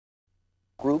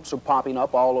Groups are popping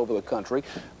up all over the country,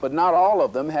 but not all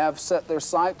of them have set their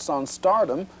sights on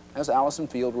stardom, as Allison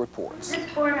Field reports. 1,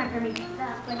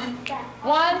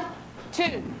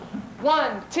 2,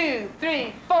 1, 2,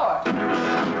 3, 4. Oh,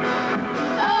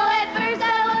 at first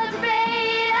I was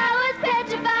afraid, I was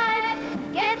petrified,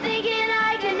 kept thinking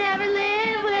I could never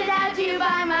live without you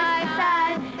by my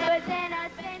side. But then I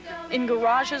spent so many In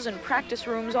garages and practice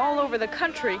rooms all over the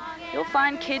country, you'll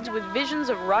find kids with visions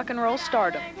of rock and roll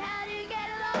stardom.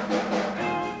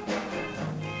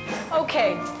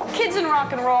 Okay, kids in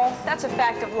rock and roll, that's a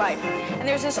fact of life. And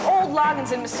there's this old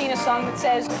Loggins and Messina song that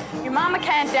says, your mama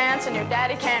can't dance and your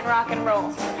daddy can't rock and roll.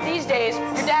 These days,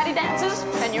 your daddy dances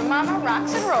and your mama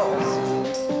rocks and rolls.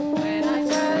 When I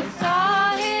first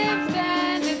saw him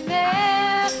standing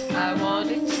there, I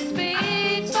wanted to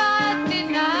speak but did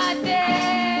not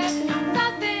dare.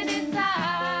 Something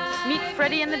inside. Meet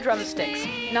Freddie and the Drumsticks,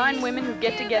 9 women who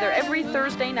get together every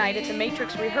Thursday night at the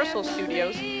Matrix rehearsal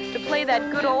studios to play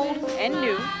that good old and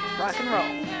new rock and roll.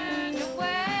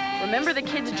 Remember the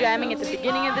kids jamming at the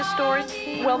beginning of this story?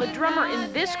 Well, the drummer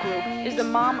in this group is the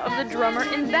mom of the drummer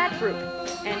in that group,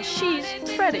 and she's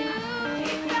Freddie.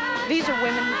 These are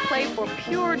women who play for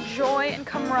pure joy and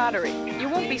camaraderie. You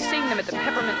won't be seeing them at the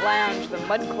Peppermint Lounge, the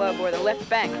Mud Club, or the Left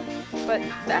Bank, but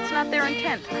that's not their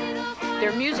intent.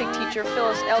 Their music teacher,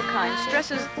 Phyllis Elkine,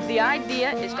 stresses the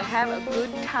idea is to have a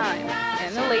good time,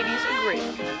 and the ladies agree.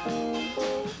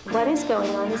 What is going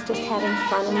on is just having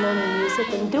fun and learning music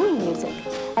and doing music.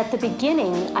 At the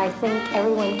beginning, I think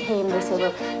everyone came, they said,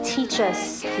 well, teach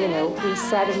us, you know, we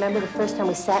sat, remember the first time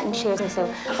we sat in chairs and they said,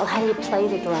 well, how do you play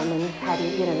the drum and how do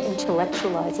you, you know,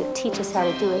 intellectualize it, teach us how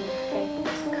to do it.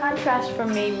 Contrast for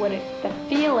me what the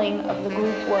feeling of the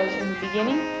group was in the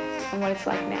beginning and what it's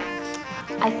like now.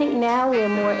 I think now we're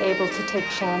more able to take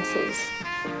chances.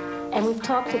 And we've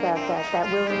talked about that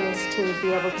willingness to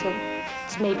be able to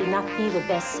maybe not be the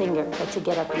best singer, but to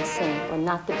get up and sing, or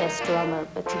not the best drummer,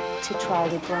 but to try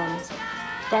the drums.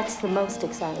 That's the most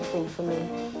exciting thing for me.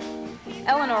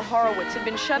 Eleanor Horowitz had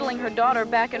been shuttling her daughter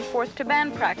back and forth to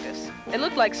band practice. It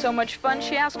looked like so much fun,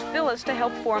 she asked Phyllis to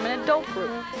help form an adult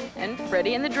group, and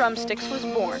Freddie and the Drumsticks was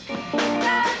born.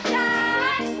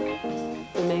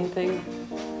 The main thing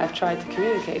I've tried to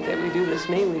communicate that we do this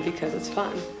mainly because it's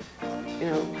fun. You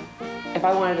know, if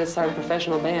I wanted to start a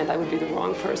professional band, I would be the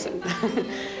wrong person.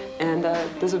 And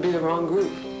this would be the wrong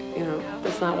group. You know,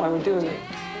 that's not why we're doing it.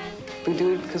 We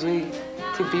do it because we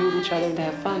to be with each other and to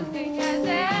have fun.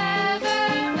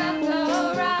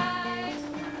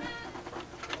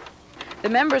 The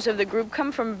members of the group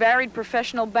come from varied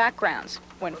professional backgrounds.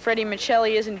 When Freddie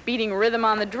Michelli isn't beating rhythm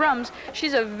on the drums,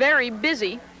 she's a very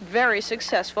busy, very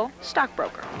successful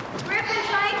stockbroker. Griffin,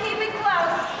 try and keep it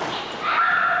close.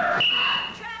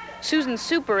 Susan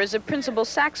Super is a principal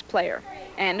sax player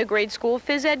and a grade school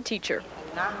phys ed teacher.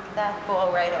 Knock that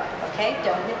ball right off, okay?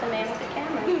 Don't hit the man with the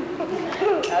camera.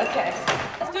 Okay.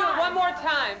 Let's do it one more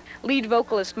time. Lead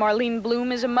vocalist Marlene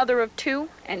Bloom is a mother of 2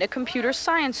 and a computer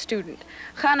science student.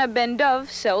 Chana Ben-Dov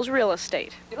sells real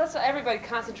estate. Let's everybody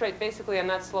concentrate basically on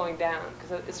not slowing down,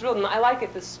 because it's real. I like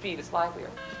it this speed. It's livelier.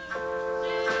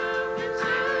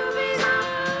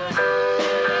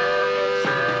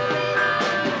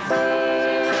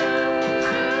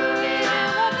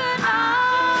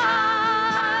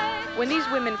 When these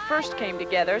women first came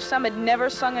together, some had never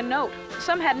sung a note.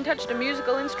 Some hadn't touched a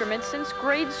musical instrument since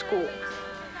grade school.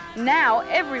 Now,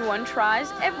 everyone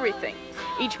tries everything.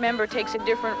 Each member takes a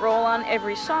different role on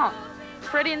every song.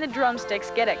 Freddie and the Drumsticks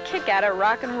get a kick out of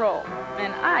rock and roll,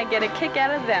 and I get a kick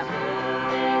out of them.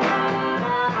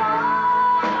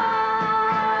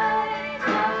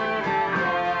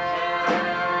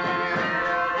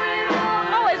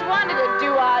 Always wanted a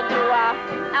do-ah, do-ah.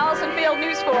 Allison Field,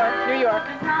 News 4, New York.